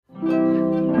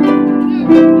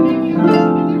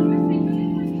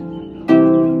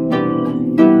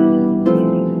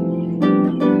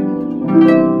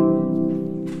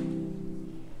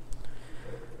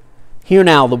Hear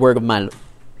now the word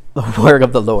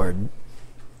of the Lord.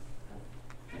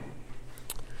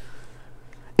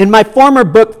 In my former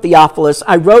book, Theophilus,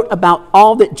 I wrote about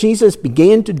all that Jesus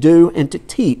began to do and to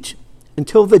teach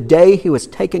until the day he was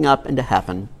taken up into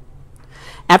heaven,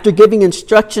 after giving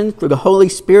instructions through the Holy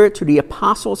Spirit to the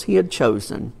apostles he had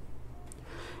chosen.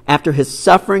 After his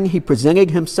suffering, he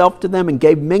presented himself to them and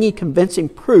gave many convincing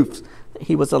proofs that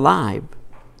he was alive.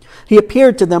 He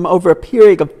appeared to them over a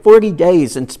period of 40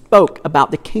 days and spoke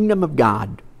about the kingdom of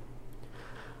God.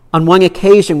 On one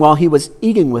occasion, while he was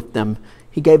eating with them,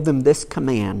 he gave them this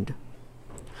command: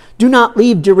 "Do not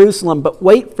leave Jerusalem, but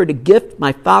wait for the gift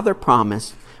my Father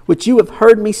promised, which you have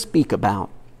heard me speak about.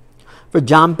 For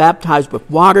John baptized with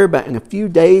water, but in a few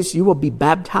days you will be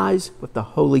baptized with the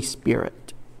Holy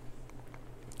Spirit."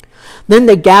 Then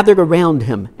they gathered around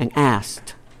him and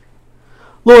asked,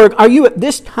 "Lord, are you at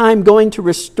this time going to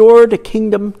restore the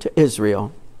kingdom to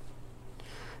Israel?"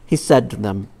 He said to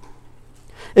them,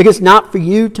 "It is not for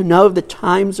you to know the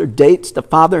times or dates the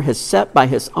Father has set by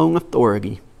his own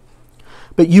authority.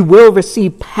 But you will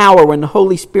receive power when the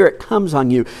Holy Spirit comes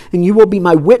on you, and you will be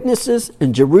my witnesses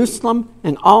in Jerusalem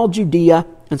and all Judea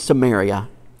and Samaria,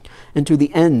 and to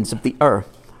the ends of the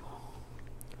earth."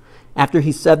 After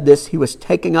he said this, he was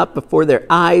taken up before their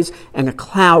eyes, and a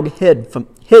cloud hid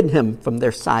him from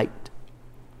their sight.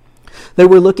 They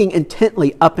were looking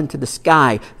intently up into the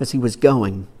sky as he was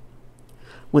going,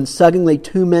 when suddenly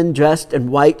 2 men dressed in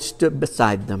white stood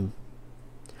beside them.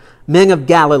 "Men of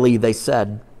Galilee," they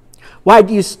said, "why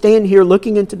do you stand here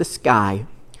looking into the sky?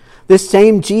 This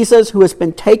same Jesus who has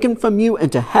been taken from you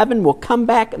into heaven will come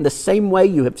back in the same way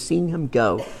you have seen him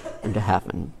go into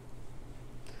heaven."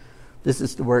 This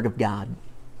is the word of God.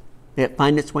 May it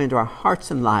find its way into our hearts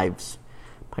and lives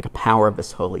by the power of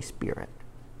his Holy Spirit.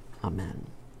 Amen.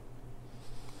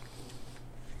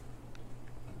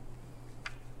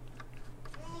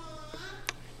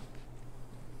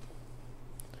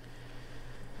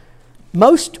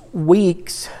 Most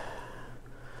weeks,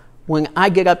 when I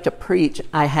get up to preach,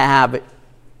 I have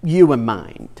you in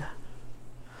mind.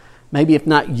 Maybe if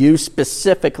not you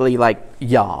specifically, like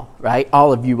y'all, right?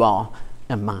 All of you all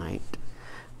in mind.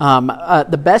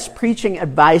 The best preaching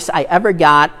advice I ever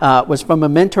got was from a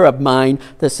mentor of mine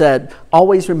that said,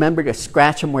 "Always remember to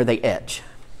scratch them where they itch."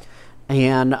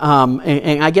 And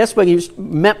I guess what he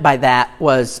meant by that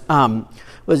was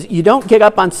you don't get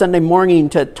up on Sunday morning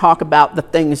to talk about the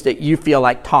things that you feel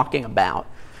like talking about.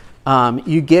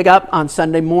 You get up on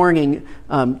Sunday morning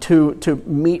to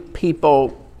meet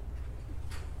people,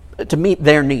 to meet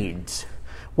their needs,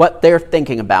 what they're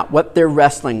thinking about, what they're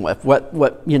wrestling with,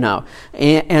 what you know.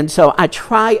 And so I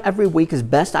try every week as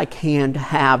best I can to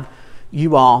have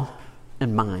you all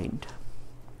in mind.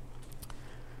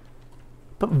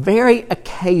 But very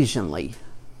occasionally,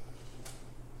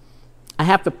 I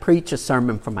have to preach a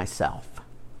sermon for myself.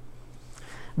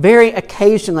 Very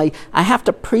occasionally, I have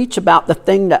to preach about the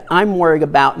thing that I'm worried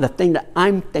about, the thing that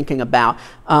I'm thinking about,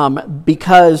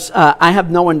 because I have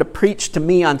no one to preach to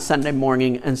me on Sunday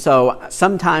morning, and so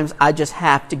sometimes I just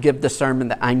have to give the sermon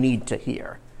that I need to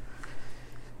hear.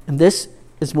 And this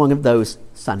is one of those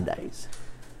Sundays.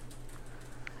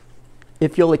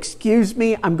 If you'll excuse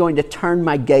me, I'm going to turn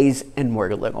my gaze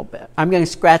inward a little bit. I'm going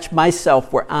to scratch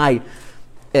myself where I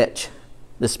itch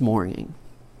this morning.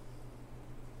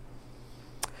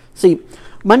 See,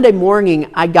 Monday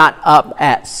morning I got up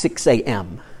at 6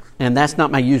 a.m. and that's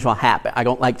not my usual habit. I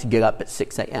don't like to get up at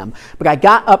 6 a.m. But I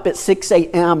got up at 6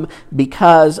 a.m.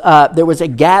 because there was a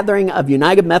gathering of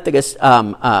United Methodist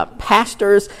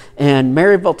pastors in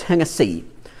Maryville, Tennessee,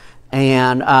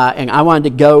 and I wanted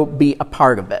to go be a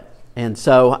part of it. And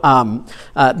so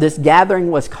this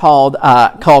gathering was called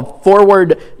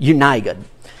Forward United.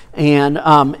 And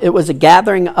it was a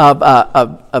gathering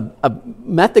of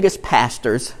Methodist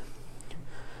pastors,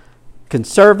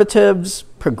 conservatives,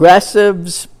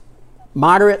 progressives,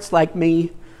 moderates like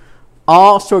me,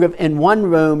 all sort of in one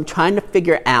room trying to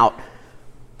figure out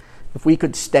if we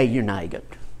could stay united,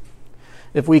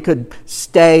 if we could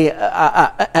stay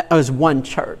as one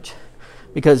church.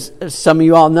 Because as some of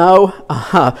you all know,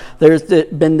 there's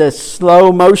been this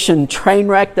slow motion train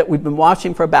wreck that we've been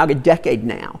watching for about a decade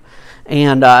now.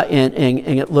 And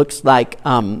it looks like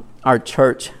our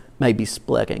church may be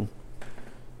splitting.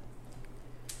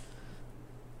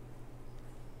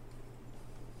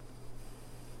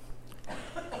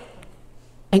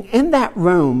 And in that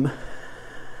room,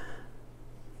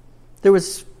 there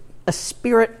was a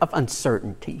spirit of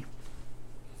uncertainty.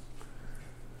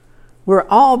 We're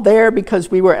all there because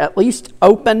we were at least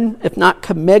open, if not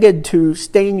committed, to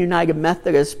staying United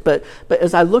Methodist. But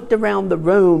as I looked around the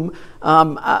room,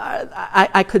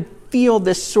 I could feel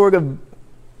this sort of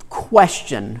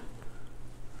question.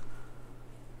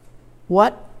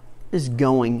 What is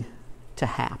going to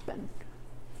happen?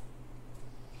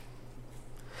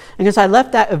 And as I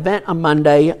left that event on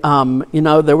Monday,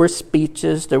 there were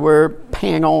speeches, there were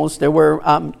panels, there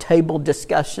were table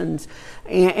discussions.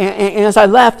 And as I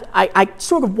left, I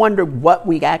sort of wondered what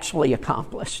we actually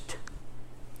accomplished.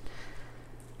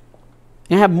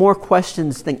 And I have more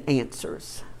questions than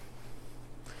answers.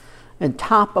 And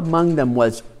top among them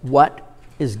was, what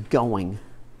is going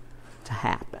to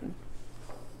happen?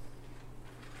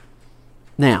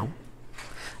 Now,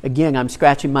 again, I'm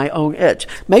scratching my own itch.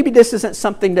 Maybe this isn't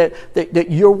something that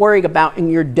you're worried about in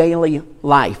your daily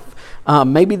life.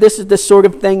 Maybe this is the sort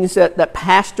of things that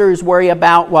pastors worry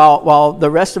about while the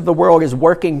rest of the world is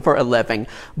working for a living.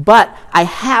 But I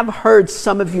have heard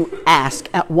some of you ask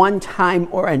at one time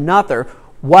or another,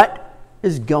 what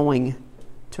is going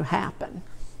to happen?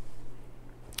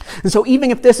 And so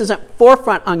even if this isn't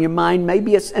forefront on your mind,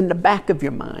 maybe it's in the back of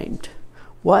your mind.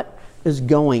 What is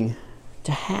going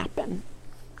to happen?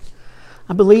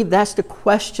 I believe that's the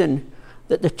question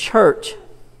that the church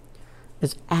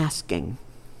is asking.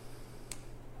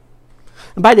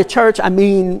 And by the church, I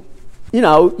mean,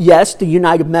 yes, the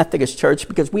United Methodist Church,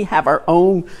 because we have our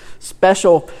own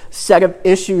special set of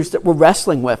issues that we're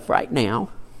wrestling with right now.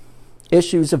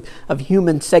 Issues of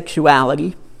human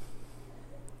sexuality.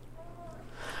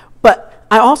 But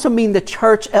I also mean the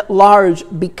church at large,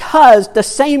 because the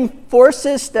same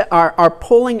forces that are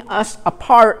pulling us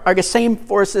apart are the same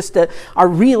forces that are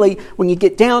really, when you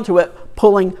get down to it,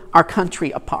 pulling our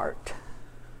country apart.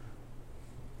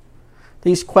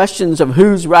 These questions of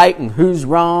who's right and who's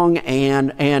wrong,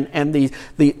 and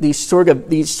these sort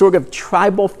of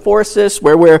tribal forces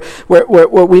where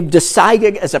we've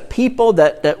decided as a people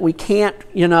that we can't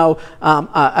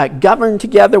govern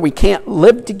together, we can't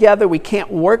live together, we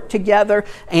can't work together,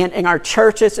 and in our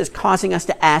churches is causing us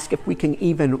to ask if we can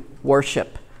even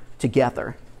worship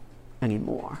together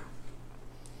anymore.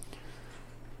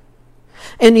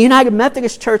 And the United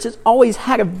Methodist Church has always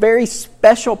had a very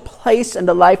special place in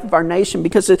the life of our nation,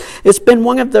 because it's been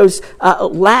one of those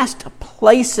last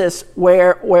places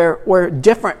where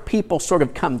different people sort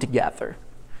of come together.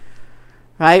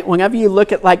 Right? Whenever you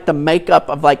look at like the makeup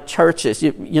of like churches,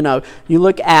 you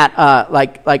look at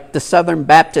like the Southern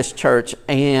Baptist Church,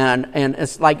 and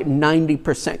it's like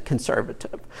 90%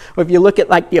 conservative. Or if you look at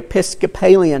like the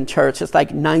Episcopalian Church, it's like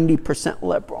 90%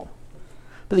 liberal.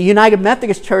 But the United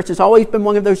Methodist Church has always been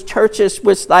one of those churches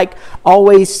with like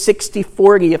always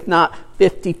 60-40, if not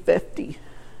 50-50.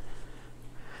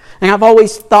 And I've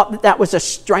always thought that was a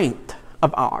strength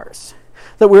of ours.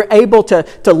 That we're able to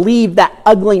leave that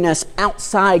ugliness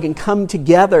outside and come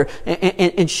together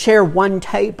and share one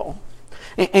table.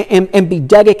 And be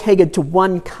dedicated to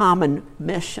one common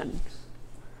mission.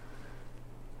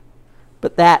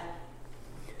 But that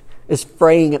is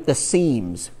fraying at the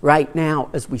seams right now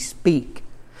as we speak.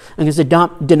 And as a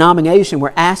denomination,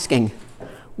 we're asking,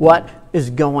 what is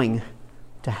going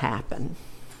to happen?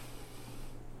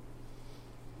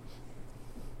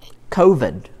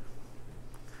 COVID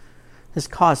has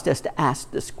caused us to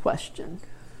ask this question.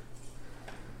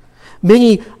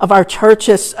 Many of our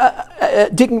churches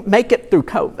didn't make it through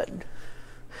COVID.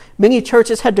 Many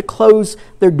churches had to close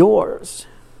their doors.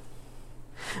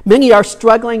 Many are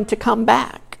struggling to come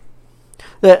back.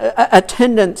 The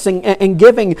attendance and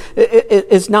giving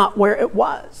is not where it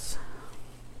was.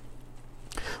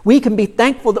 We can be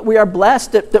thankful that we are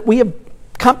blessed that we have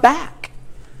come back.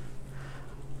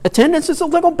 Attendance is a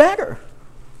little better.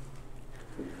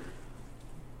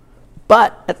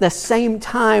 But at the same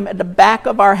time, at the back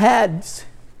of our heads,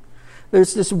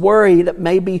 there's this worry that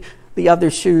maybe the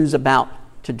other shoe's about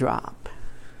to drop.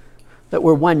 That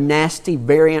we're one nasty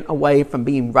variant away from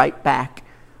being right back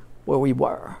where we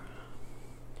were.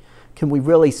 Can we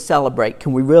really celebrate?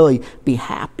 Can we really be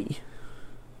happy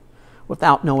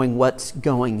without knowing what's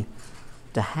going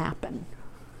to happen?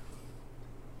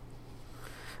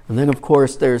 And then, of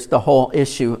course, there's the whole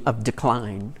issue of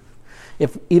decline.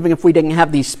 Even if we didn't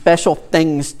have these special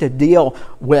things to deal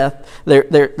with,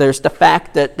 there's the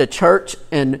fact that the church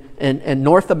in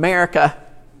North America,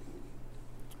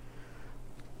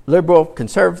 liberal,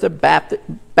 conservative,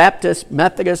 Baptist,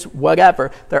 Methodist,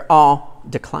 whatever, they're all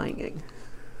declining.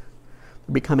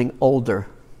 They're becoming older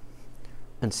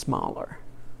and smaller.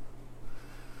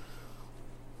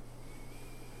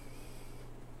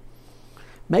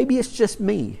 Maybe it's just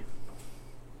me.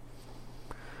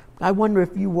 I wonder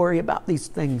if you worry about these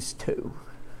things too.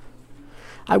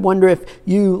 I wonder if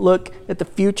you look at the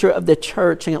future of the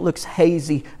church and it looks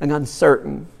hazy and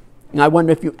uncertain. And I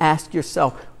wonder if you ask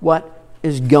yourself, what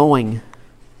is going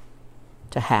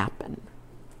to happen?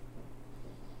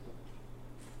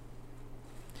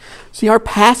 See, our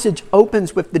passage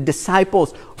opens with the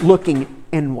disciples looking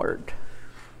inward.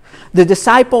 The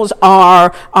disciples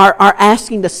are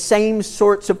asking the same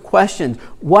sorts of questions.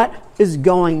 What is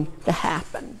going to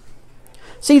happen?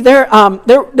 See, they're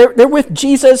with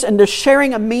Jesus and they're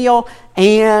sharing a meal,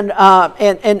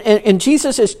 and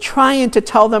Jesus is trying to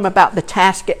tell them about the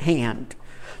task at hand.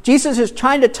 Jesus is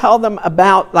trying to tell them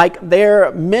about like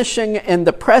their mission in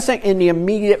the present and the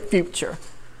immediate future.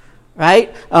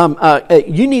 Right?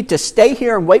 You need to stay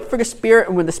here and wait for the Spirit,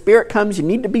 and when the Spirit comes, you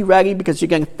need to be ready because you're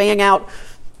going to fan out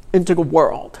into the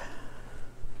world.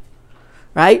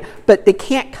 Right? But they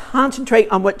can't concentrate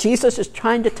on what Jesus is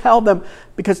trying to tell them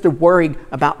because they're worried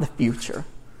about the future.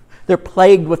 They're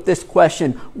plagued with this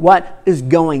question, what is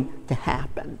going to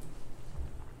happen?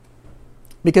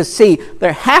 Because see,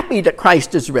 they're happy that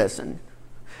Christ is risen.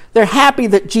 They're happy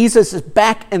that Jesus is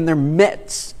back in their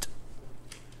midst.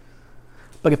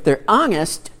 But if they're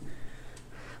honest,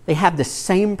 they have the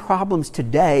same problems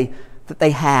today that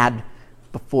they had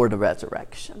before the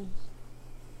resurrection.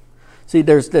 See,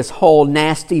 there's this whole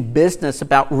nasty business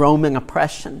about Roman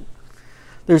oppression.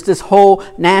 There's this whole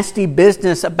nasty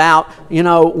business about,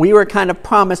 we were kind of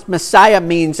promised Messiah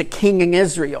means a king in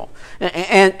Israel.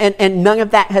 And none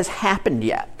of that has happened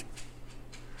yet.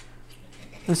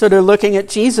 And so they're looking at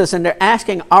Jesus and they're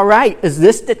asking, all right, is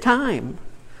this the time?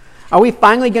 Are we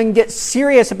finally going to get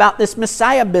serious about this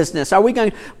Messiah business? Are we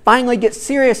going to finally get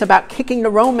serious about kicking the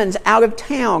Romans out of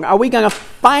town? Are we going to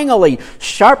finally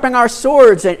sharpen our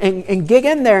swords and get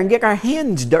in there and get our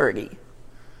hands dirty?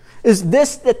 Is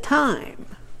this the time?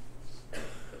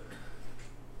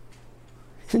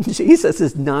 And Jesus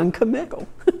is non-committal.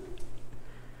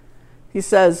 He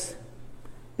says,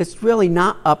 it's really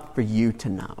not up for you to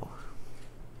know.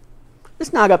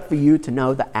 It's not up for you to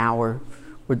know the hour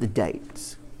or the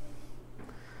dates.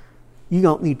 You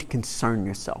don't need to concern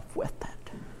yourself with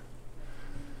it.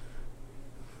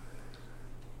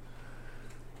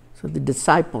 So the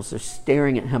disciples are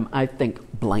staring at him, I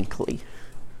think, blankly.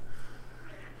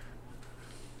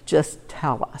 Just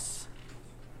tell us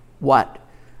what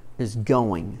is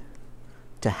going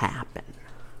to happen.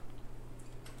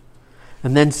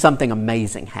 And then something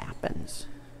amazing happens.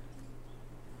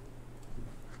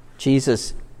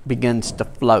 Jesus begins to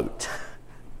float,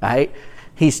 right?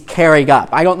 He's carried up.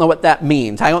 I don't know what that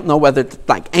means. I don't know whether it's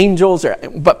like angels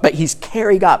but he's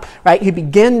carried up, right? He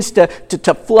begins to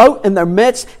float in their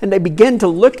midst, and they begin to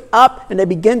look up and they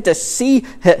begin to see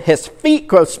his feet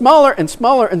grow smaller and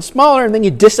smaller and smaller, and then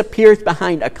he disappears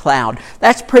behind a cloud.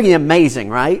 That's pretty amazing,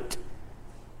 right?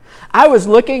 I was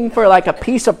looking for like a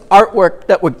piece of artwork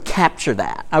that would capture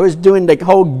that. I was doing the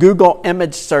whole Google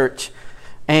image search,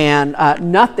 and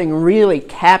nothing really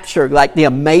captured like the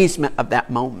amazement of that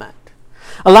moment.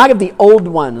 A lot of the old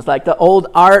ones, like the old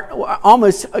art, were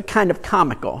almost kind of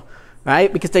comical,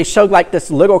 right? Because they showed like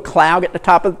this little cloud at the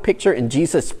top of the picture and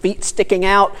Jesus' feet sticking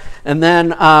out, and then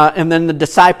the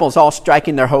disciples all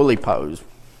striking their holy pose,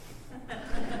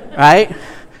 right?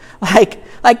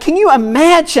 Like, can you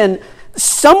imagine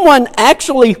someone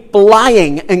actually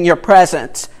flying in your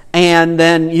presence and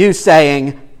then you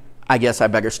saying, I guess I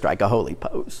better strike a holy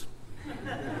pose?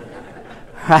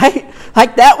 Right?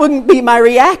 Like, that wouldn't be my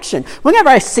reaction. Whenever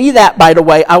I see that, by the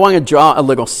way, I want to draw a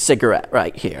little cigarette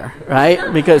right here,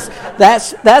 right? Because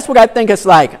that's what I think it's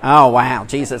like. Oh, wow,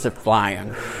 Jesus is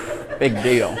flying. Big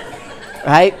deal,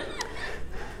 right?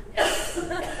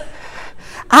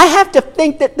 I have to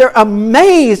think that they're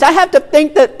amazed. I have to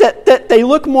think that they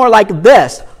look more like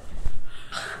this.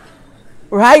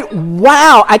 Right?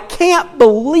 Wow, I can't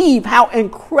believe how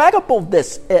incredible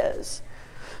this is.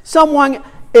 Someone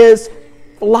is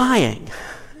flying.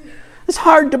 It's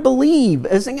hard to believe,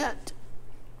 isn't it?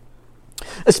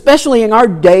 Especially in our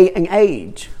day and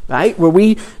age, right? Where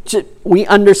we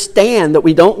understand that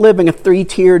we don't live in a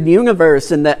three-tiered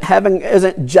universe and that heaven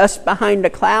isn't just behind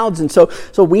the clouds. And so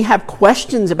we have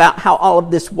questions about how all of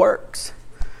this works.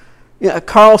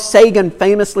 Carl Sagan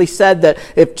famously said that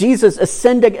if Jesus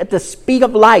ascended at the speed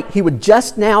of light, he would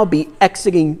just now be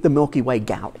exiting the Milky Way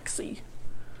galaxy.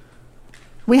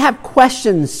 We have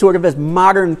questions sort of as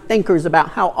modern thinkers about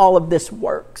how all of this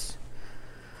works.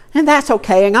 And that's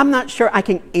okay, and I'm not sure I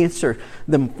can answer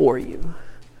them for you,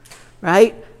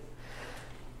 right?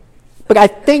 But I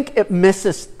think it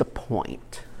misses the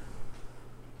point.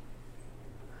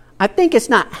 I think it's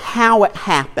not how it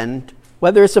happened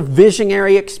Whether it's a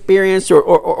visionary experience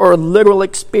or a literal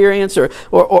experience, or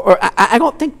I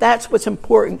don't think that's what's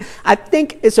important. I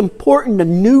think it's important the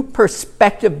new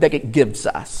perspective that it gives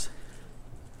us.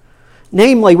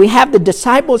 Namely, we have the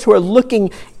disciples who are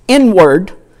looking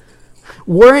inward,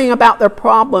 worrying about their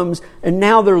problems, and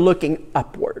now they're looking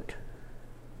upward.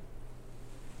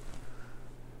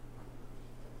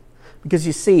 Because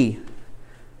you see,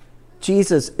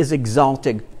 Jesus is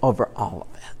exalted over all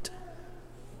of it.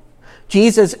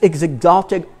 Jesus is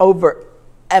exalted over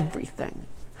everything.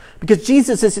 Because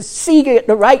Jesus is seated at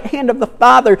the right hand of the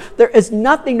Father, there is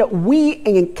nothing that we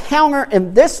encounter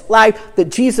in this life that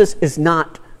Jesus is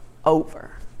not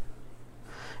over.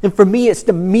 And for me, it's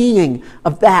the meaning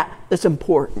of that that's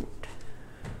important.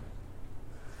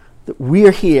 That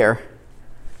we're here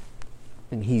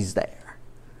and He's there.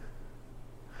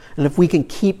 And if we can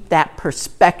keep that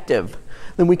perspective,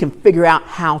 then we can figure out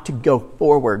how to go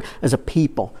forward as a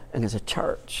people and as a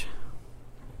church.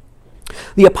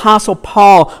 The Apostle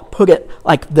Paul put it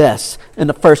like this in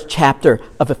the first chapter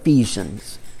of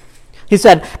Ephesians. He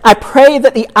said, I pray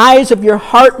that the eyes of your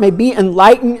heart may be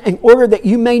enlightened in order that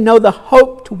you may know the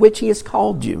hope to which He has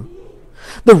called you,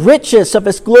 the riches of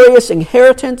His glorious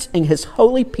inheritance in His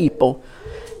holy people,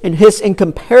 and His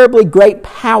incomparably great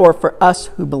power for us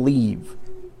who believe.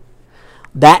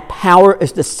 That power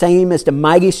is the same as the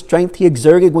mighty strength He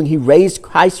exerted when He raised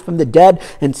Christ from the dead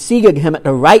and seated Him at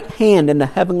the right hand in the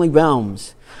heavenly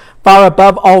realms, far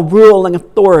above all rule and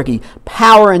authority,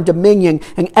 power and dominion,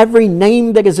 and every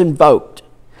name that is invoked,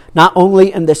 not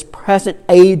only in this present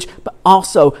age, but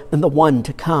also in the one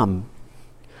to come.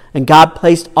 And God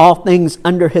placed all things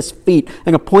under His feet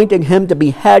and appointed Him to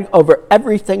be head over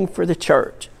everything for the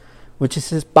church, which is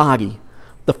His body,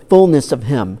 the fullness of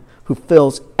Him who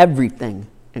fills everything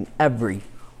in every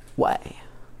way.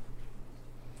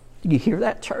 Do you hear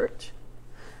that, church?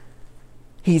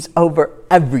 He's over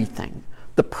everything.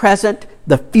 The present,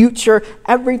 the future,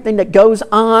 everything that goes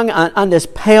on this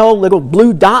pale little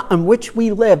blue dot on which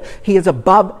we live. He is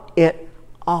above it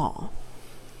all.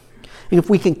 And if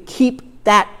we can keep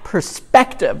that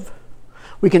perspective,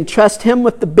 we can trust Him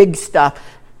with the big stuff,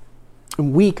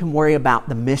 and we can worry about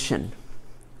the mission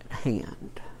at hand.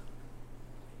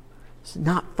 It's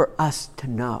not for us to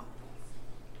know.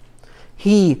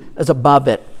 He is above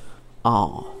it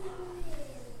all.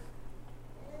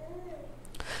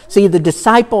 See, the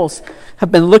disciples have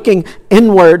been looking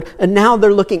inward, and now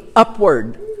they're looking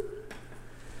upward.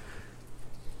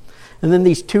 And then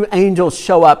these two angels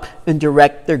show up and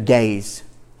direct their gaze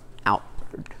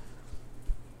outward.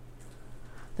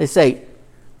 They say,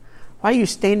 why are you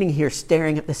standing here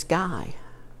staring at the sky?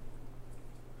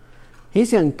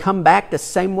 He's going to come back the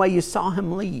same way you saw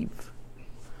him leave.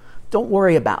 Don't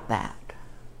worry about that.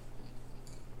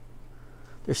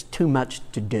 There's too much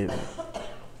to do.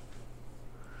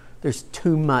 There's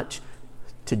too much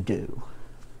to do.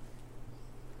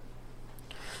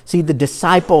 See, the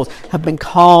disciples have been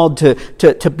called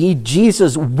to be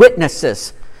Jesus'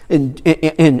 witnesses in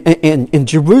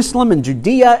Jerusalem and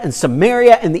Judea and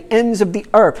Samaria and the ends of the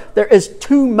earth. There is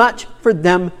too much for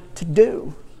them to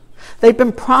do. They've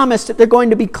been promised that they're going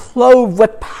to be clothed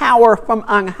with power from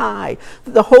on high.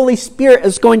 That the Holy Spirit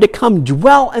is going to come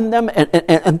dwell in them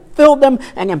and fill them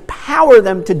and empower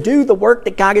them to do the work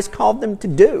that God has called them to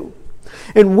do.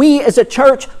 And we as a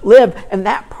church live in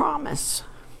that promise.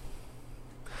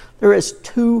 There is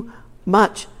too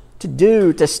much to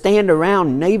do to stand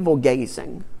around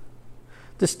navel-gazing,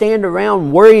 to stand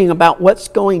around worrying about what's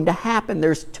going to happen.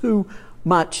 There's too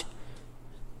much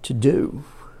to do.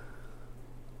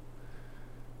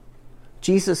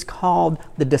 Jesus called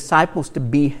the disciples to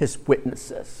be His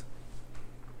witnesses.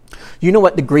 You know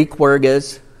what the Greek word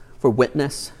is for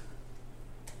witness?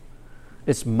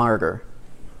 It's martyr.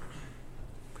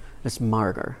 It's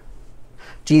martyr.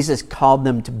 Jesus called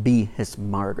them to be His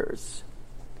martyrs.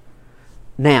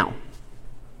 Now,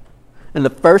 in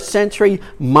the first century,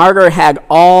 martyr had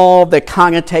all the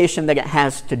connotation that it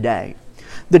has today.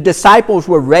 The disciples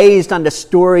were raised on the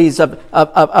stories of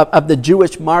the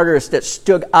Jewish martyrs that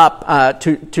stood up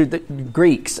to the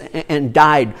Greeks and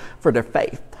died for their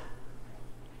faith.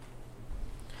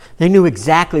 They knew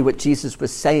exactly what Jesus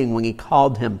was saying when He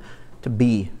called them to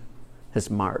be His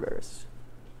martyrs.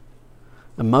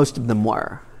 And most of them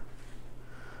were.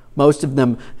 Most of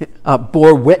them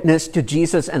bore witness to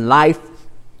Jesus in life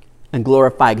and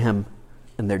glorified Him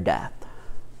in their death.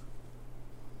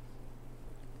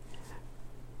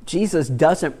 Jesus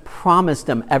doesn't promise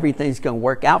them everything's going to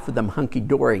work out for them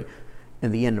hunky-dory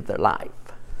in the end of their life.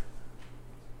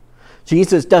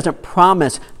 Jesus doesn't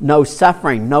promise no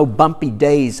suffering, no bumpy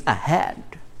days ahead.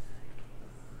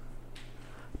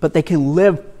 but they can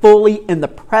live fully in the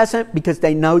present because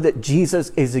they know that Jesus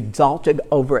is exalted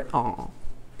over it all,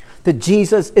 that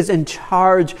Jesus is in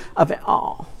charge of it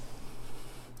all.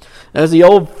 As the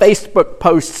old Facebook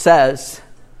post says,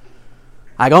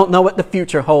 I don't know what the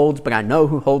future holds, but I know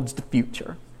who holds the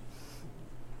future.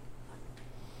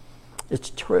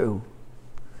 It's true.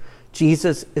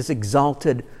 Jesus is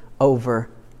exalted over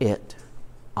it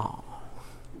all.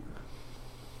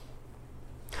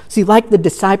 See, like the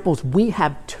disciples, we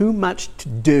have too much to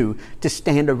do to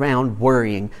stand around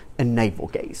worrying and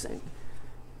navel-gazing.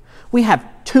 We have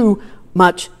too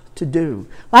much to do.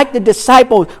 Like the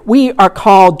disciples, we are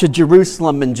called to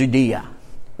Jerusalem and Judea.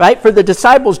 Right? For the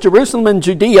disciples, Jerusalem and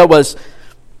Judea was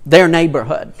their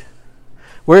neighborhood,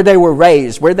 where they were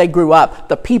raised, where they grew up,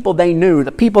 the people they knew,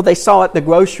 the people they saw at the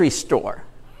grocery store.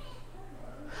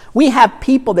 We have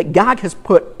people that God has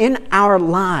put in our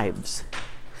lives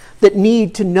that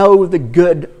need to know the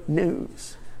good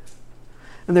news.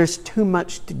 And there's too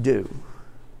much to do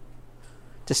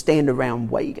to stand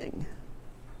around waiting.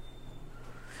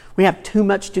 We have too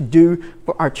much to do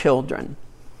for our children.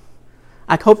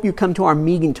 I hope you come to our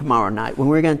meeting tomorrow night when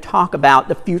we're going to talk about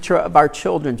the future of our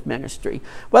children's ministry.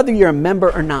 Whether you're a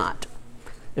member or not,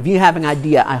 if you have an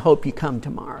idea, I hope you come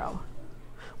tomorrow.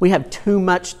 We have too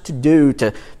much to do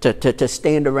to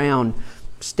stand around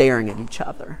staring at each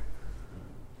other.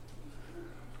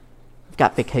 We've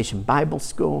got Vacation Bible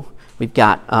School. We've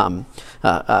got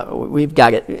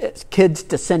kids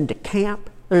to send to camp.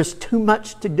 There's too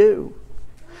much to do.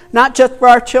 Not just for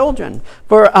our children,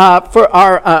 for our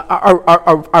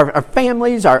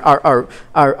families,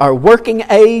 our working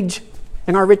age,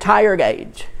 and our retired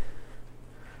age.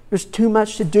 There's too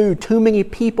much to do. Too many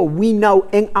people we know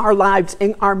in our lives,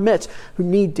 in our midst, who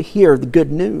need to hear the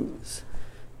good news.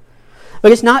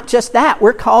 But it's not just that.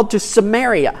 We're called to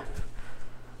Samaria.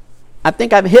 I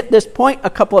think I've hit this point a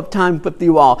couple of times with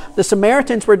you all. The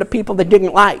Samaritans were the people they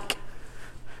didn't like.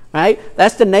 Right?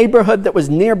 That's the neighborhood that was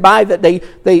nearby that they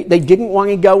didn't want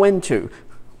to go into.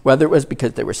 Whether it was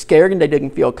because they were scared and they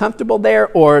didn't feel comfortable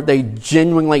there, or they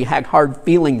genuinely had hard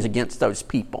feelings against those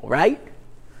people, right?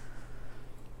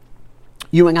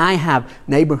 You and I have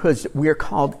neighborhoods that we're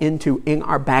called into in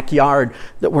our backyard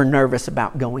that we're nervous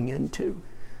about going into.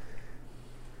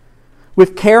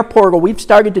 With Care Portal, we've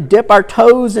started to dip our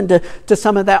toes into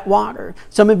some of that water.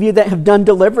 Some of you that have done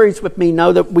deliveries with me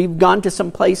know that we've gone to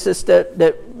some places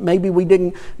that maybe we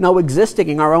didn't know existed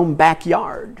in our own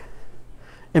backyard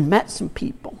and met some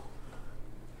people.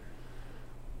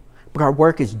 But our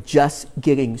work is just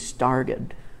getting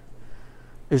started.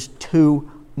 There's too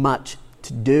much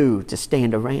to do to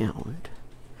stand around.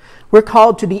 We're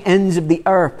called to the ends of the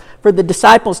earth. For the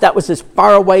disciples, that was as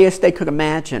far away as they could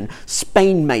imagine.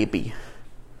 Spain, maybe.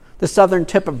 The southern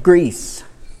tip of Greece.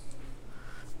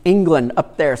 England,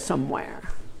 up there somewhere.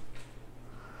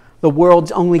 The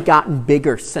world's only gotten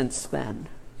bigger since then.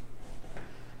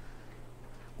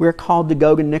 We're called to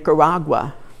go to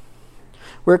Nicaragua.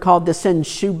 We're called to send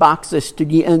shoeboxes to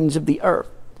the ends of the earth.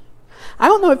 I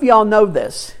don't know if you all know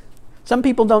this. Some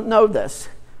people don't know this.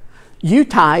 You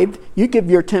tithe, you give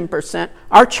your 10%.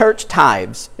 Our church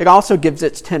tithes. It also gives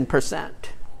its 10%.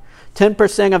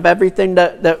 10% of everything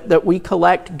that we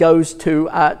collect goes to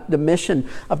the mission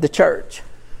of the church.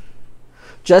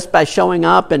 Just by showing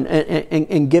up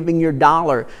and giving your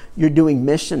dollar, you're doing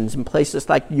missions in places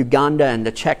like Uganda and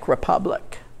the Czech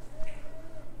Republic.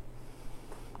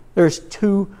 There's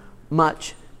too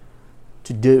much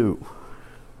to do.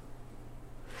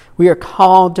 We are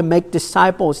called to make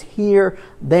disciples here,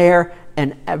 there,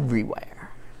 and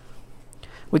everywhere.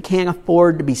 We can't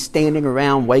afford to be standing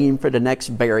around waiting for the next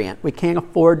variant. We can't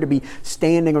afford to be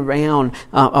standing around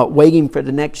waiting for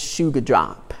the next shoe to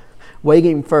drop,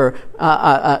 waiting for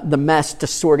the mess to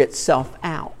sort itself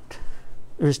out.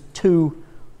 There's too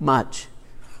much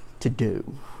to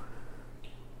do.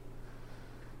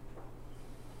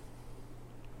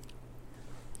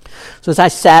 So as I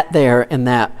sat there in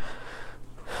that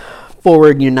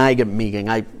Forward United meeting,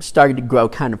 I started to grow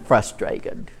kind of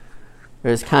frustrated.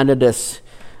 There's kind of this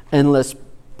endless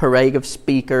parade of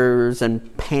speakers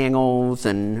and panels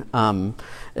and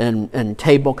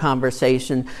table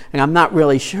conversation, and I'm not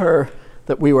really sure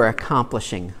that we were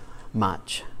accomplishing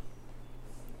much.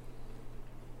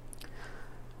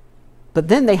 But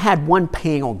then they had one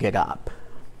panel get up,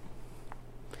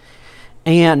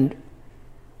 and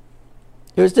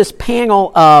it was this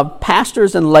panel of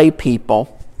pastors and lay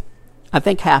people, I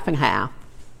think half and half.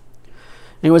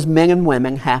 And it was men and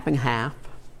women, half and half.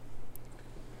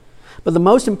 But the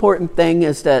most important thing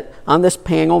is that on this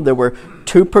panel there were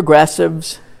 2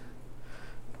 progressives,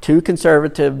 2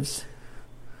 conservatives,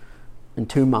 and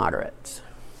 2 moderates.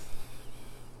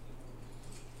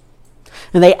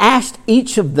 And they asked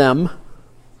each of them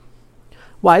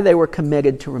why they were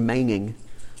committed to remaining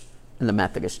in the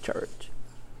Methodist Church.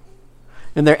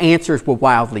 And their answers were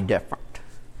wildly different,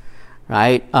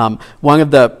 right? One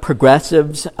of the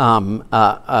progressives,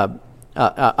 a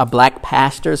black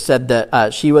pastor, said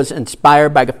that she was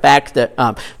inspired by the fact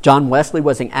that John Wesley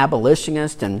was an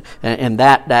abolitionist, and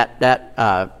that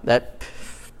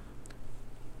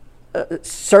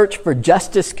search for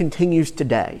justice continues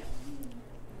today.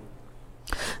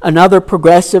 Another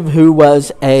progressive who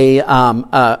was a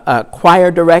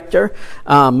choir director,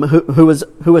 who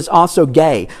was also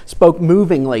gay, spoke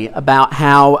movingly about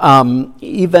how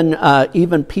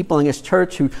even people in his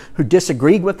church who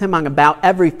disagreed with him on about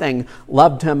everything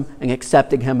loved him and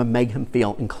accepted him and made him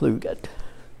feel included.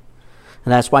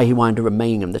 And that's why he wanted to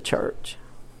remain in the church.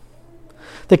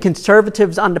 The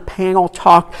conservatives on the panel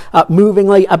talked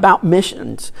movingly about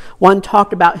missions. One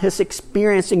talked about his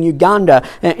experience in Uganda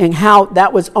and how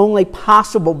that was only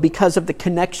possible because of the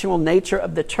connectional nature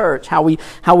of the church, how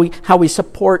we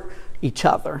support each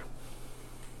other.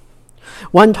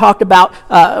 One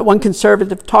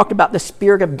conservative talked about the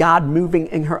Spirit of God moving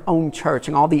in her own church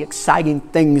and all the exciting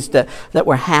things that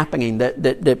were happening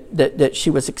that she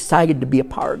was excited to be a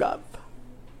part of.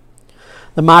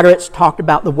 The moderates talked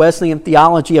about the Wesleyan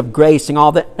theology of grace and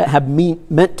all that had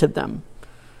meant to them,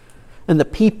 and the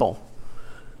people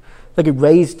that had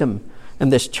raised them in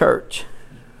this church.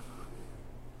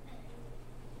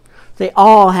 They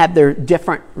all had their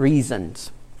different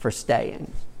reasons for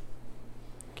staying.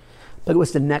 But it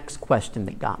was the next question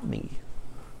that got me.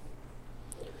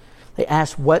 They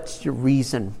asked, "What's your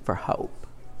reason for hope?"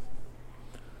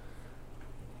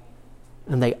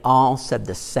 And they all said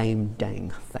the same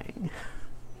dang thing.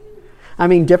 I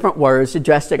mean, different words, they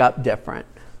dressed it up different.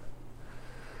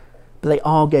 But they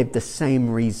all gave the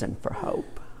same reason for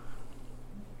hope.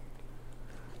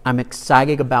 I'm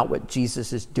excited about what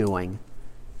Jesus is doing,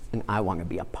 and I want to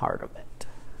be a part of it.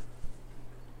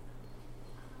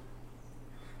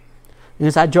 And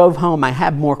as I drove home, I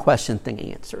had more questions than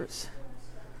answers.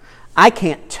 I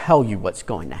can't tell you what's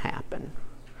going to happen.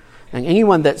 And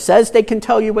anyone that says they can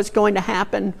tell you what's going to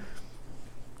happen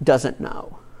doesn't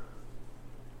know.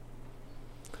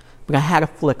 But I had a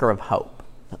flicker of hope,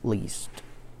 at least.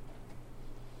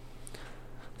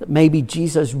 That maybe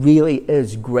Jesus really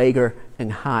is greater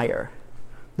and higher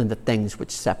than the things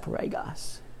which separate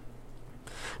us.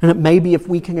 And that maybe if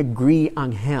we can agree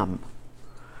on Him,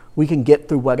 we can get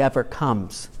through whatever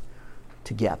comes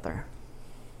together.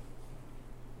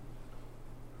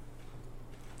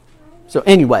 So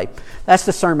anyway, that's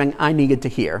the sermon I needed to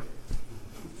hear.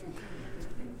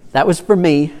 That was for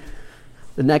me.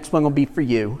 The next one will be for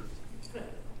you.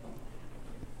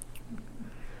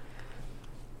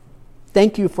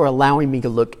 Thank you for allowing me to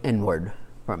look inward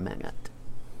for a minute.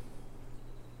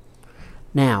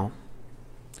 Now,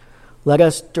 let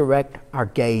us direct our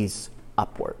gaze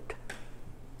upward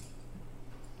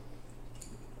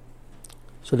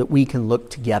so that we can look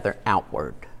together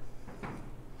outward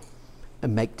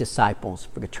and make disciples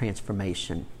for the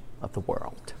transformation of the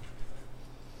world.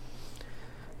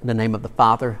 In the name of the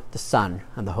Father, the Son,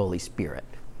 and the Holy Spirit.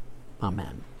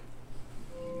 Amen.